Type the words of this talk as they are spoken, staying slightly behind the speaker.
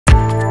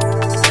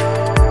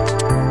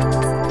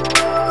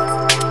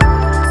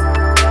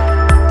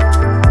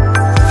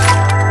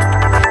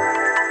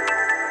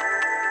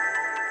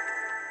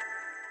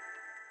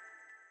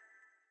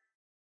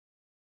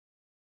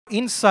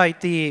inside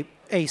the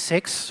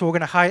A6, so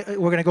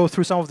we're gonna go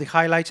through some of the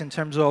highlights in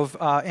terms of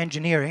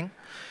engineering.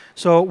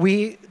 So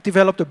we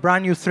developed a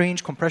brand new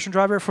 3-inch compression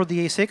driver for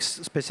the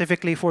A6,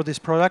 specifically for this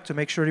product to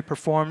make sure it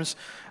performs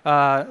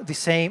at the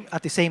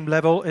same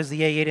level as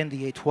the A8 and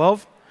the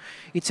A12.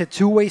 It's a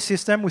two-way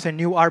system with a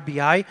new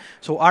RBI.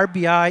 So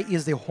RBI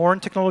is the horn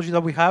technology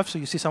that we have. So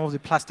you see some of the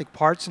plastic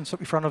parts in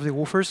front of the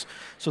woofers.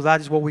 So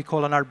that is what we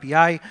call an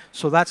RBI.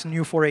 So that's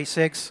new for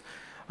A6.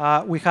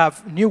 We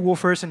have new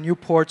woofers and new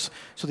ports.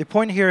 So the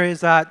point here is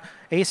that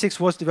A6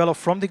 was developed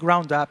from the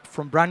ground up,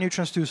 from brand new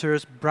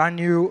transducers, brand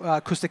new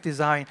acoustic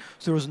design.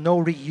 So there was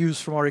no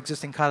reuse from our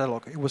existing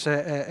catalog. It was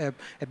a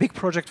big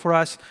project for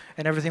us,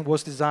 and everything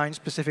was designed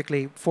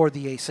specifically for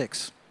the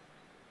A6.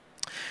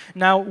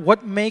 Now,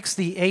 what makes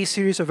the A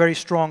series a very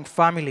strong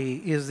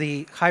family is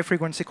the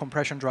high-frequency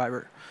compression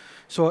driver.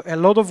 So a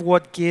lot of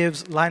what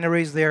gives line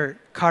arrays their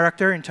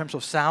character in terms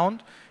of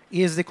sound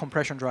is the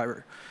compression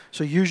driver.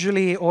 So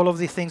usually, all of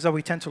the things that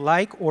we tend to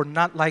like or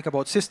not like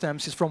about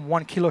systems is from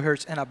 1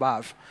 kilohertz and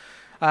above,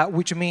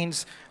 which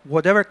means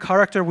whatever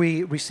character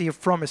we receive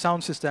from a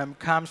sound system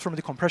comes from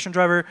the compression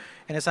driver,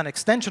 and as an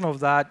extension of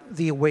that,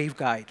 the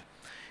waveguide.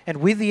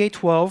 And with the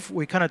A12,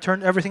 we kind of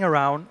turned everything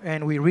around,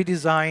 and we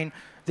redesigned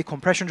the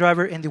compression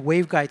driver and the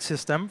waveguide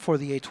system for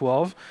the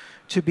A12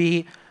 to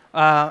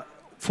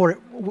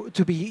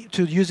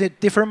use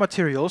different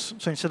materials.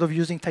 So instead of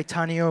using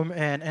titanium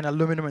and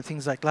aluminum and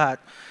things like that,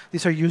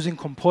 these are using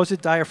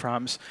composite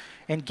diaphragms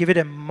and give it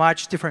a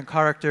much different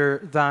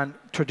character than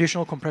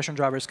traditional compression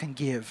drivers can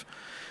give.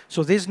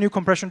 So these new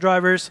compression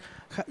drivers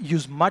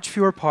use much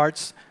fewer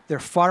parts. They're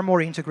far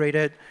more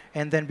integrated.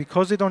 And then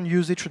because they don't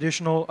use the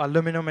traditional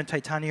aluminum and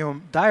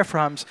titanium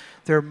diaphragms,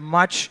 they're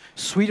much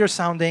sweeter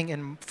sounding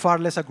and far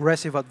less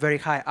aggressive at very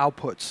high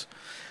outputs.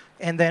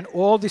 And then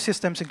all the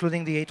systems,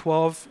 including the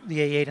A12, the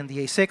A8, and the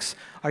A6,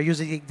 are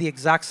using the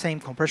exact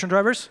same compression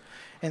drivers.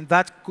 And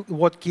that's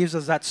what gives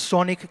us that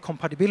sonic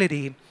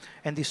compatibility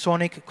and the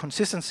sonic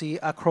consistency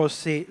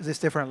across these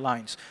different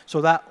lines.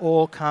 So that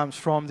all comes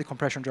from the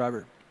compression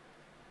driver.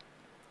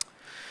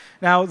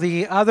 Now,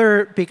 the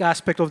other big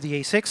aspect of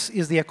the A6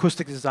 is the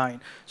acoustic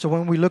design. So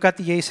when we look at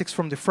the A6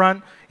 from the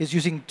front, it's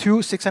using two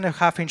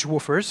 6.5-inch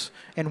woofers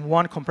and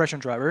one compression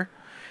driver.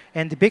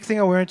 And the big thing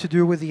I wanted to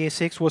do with the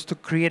A6 was to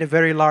create a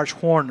very large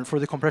horn for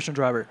the compression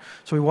driver.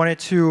 So we wanted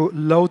to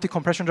load the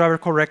compression driver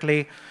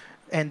correctly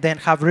and then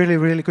have really,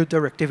 really good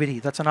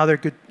directivity. That's another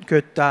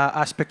good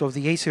aspect of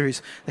the A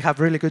series. They have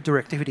really good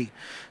directivity.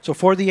 So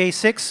for the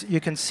A6, you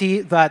can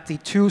see that the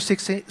two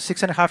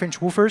 6.5-inch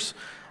woofers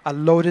are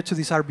loaded to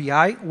this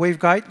RBI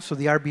waveguide. So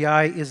the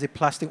RBI is the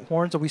plastic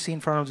horns that we see in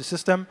front of the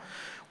system,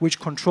 which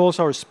controls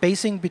our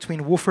spacing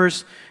between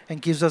woofers and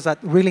gives us that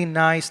really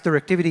nice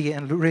directivity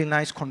and really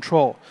nice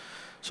control.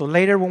 So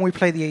later when we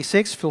play the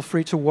A6, feel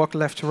free to walk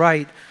left to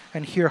right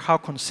and hear how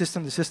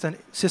consistent the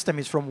system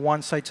is from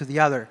one side to the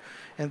other.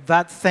 And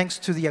that thanks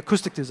to the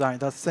acoustic design,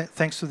 that's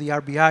thanks to the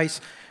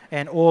RBIs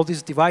and all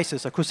these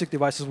devices, acoustic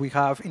devices we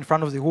have in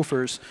front of the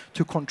woofers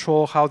to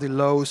control how the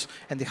lows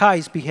and the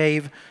highs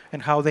behave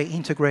and how they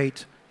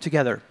integrate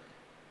together.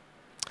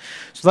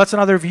 So that's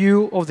another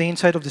view of the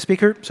inside of the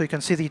speaker. So you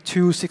can see the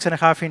two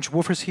 6.5-inch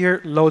woofers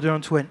here loaded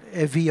onto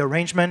a V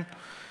arrangement,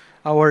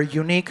 our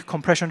unique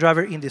compression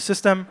driver in the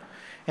system,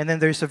 and then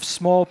there's a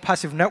small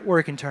passive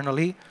network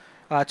internally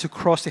to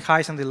cross the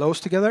highs and the lows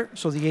together.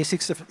 So the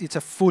A6, it's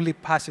a fully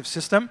passive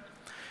system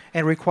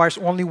and requires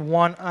only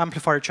one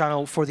amplifier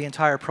channel for the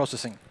entire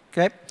processing.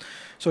 Okay?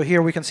 So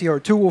here we can see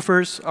our two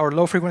woofers, our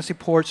low-frequency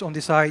ports on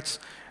the sides,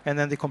 and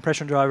then the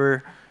compression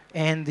driver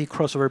and the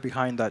crossover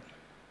behind that.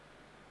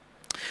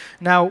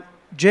 Now,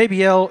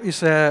 JBL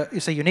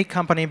is a unique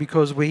company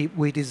because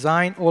we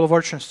design all of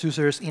our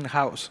transducers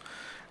in-house.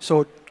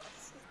 So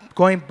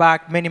going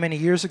back many, many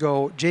years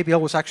ago, JBL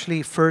was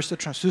actually first a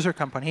transducer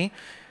company,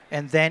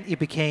 and then it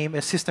became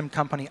a system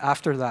company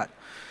after that.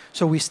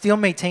 So we still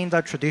maintain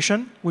that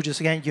tradition, which is,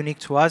 again, unique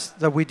to us,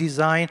 that we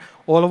design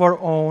all of our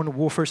own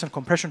woofers and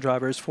compression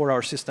drivers for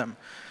our system.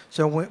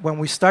 So when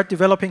we start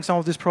developing some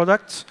of these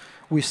products,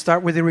 we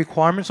start with the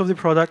requirements of the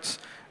products,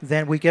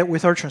 then we get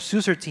with our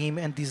transducer team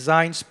and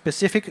design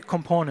specific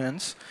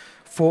components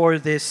for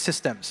these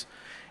systems.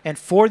 And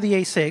for the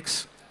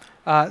A6,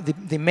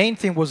 the main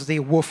thing was the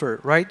woofer,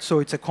 right? So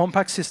it's a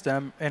compact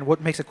system, and what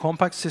makes a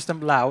compact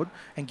system loud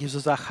and gives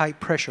us a high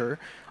pressure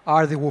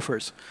are the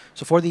woofers.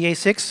 So for the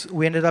A6,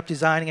 we ended up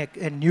designing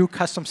a new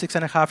custom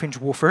 6.5-inch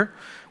woofer,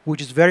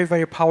 which is very,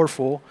 very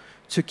powerful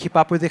to keep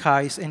up with the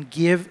highs and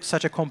give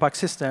such a compact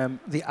system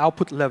the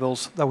output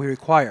levels that we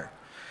require.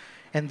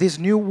 And this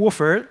new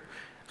woofer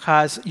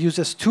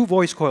uses two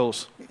voice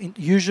coils.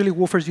 Usually,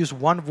 woofers use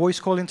one voice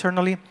coil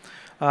internally.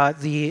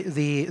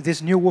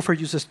 This new woofer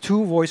uses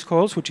two voice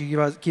coils, which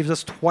gives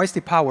us twice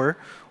the power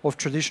of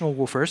traditional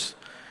woofers.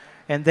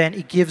 And then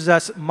it gives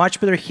us much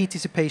better heat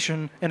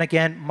dissipation and,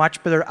 again,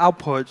 much better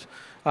output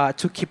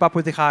to keep up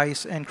with the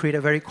highs and create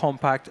a very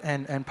compact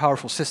and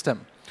powerful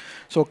system.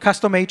 So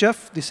custom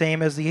HF, the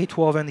same as the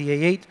A12 and the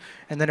A8,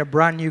 and then a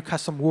brand new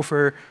custom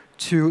woofer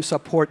to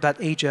support that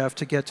HF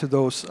to get to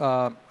those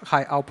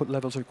high output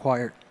levels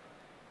required.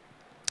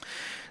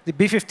 The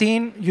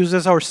B15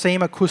 uses our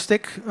same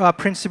acoustic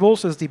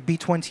principles as the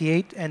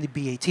B28 and the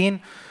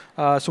B18.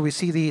 So we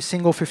see the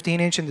single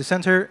 15-inch in the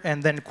center,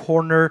 and then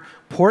corner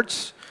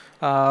ports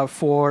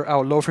for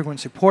our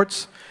low-frequency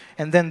ports.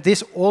 And then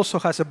this also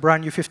has a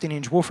brand new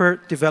 15-inch woofer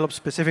developed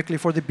specifically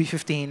for the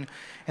B15,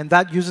 and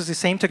that uses the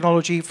same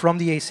technology from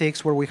the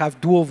A6 where we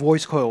have dual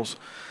voice coils.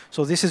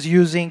 So this is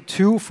using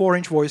 2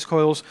 4-inch voice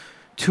coils,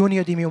 2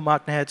 neodymium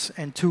magnets,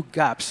 and 2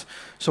 gaps.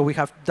 So we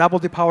have double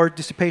the power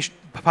dissipation,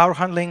 power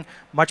handling,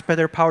 much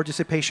better power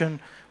dissipation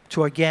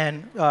to,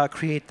 again,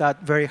 create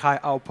that very high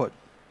output.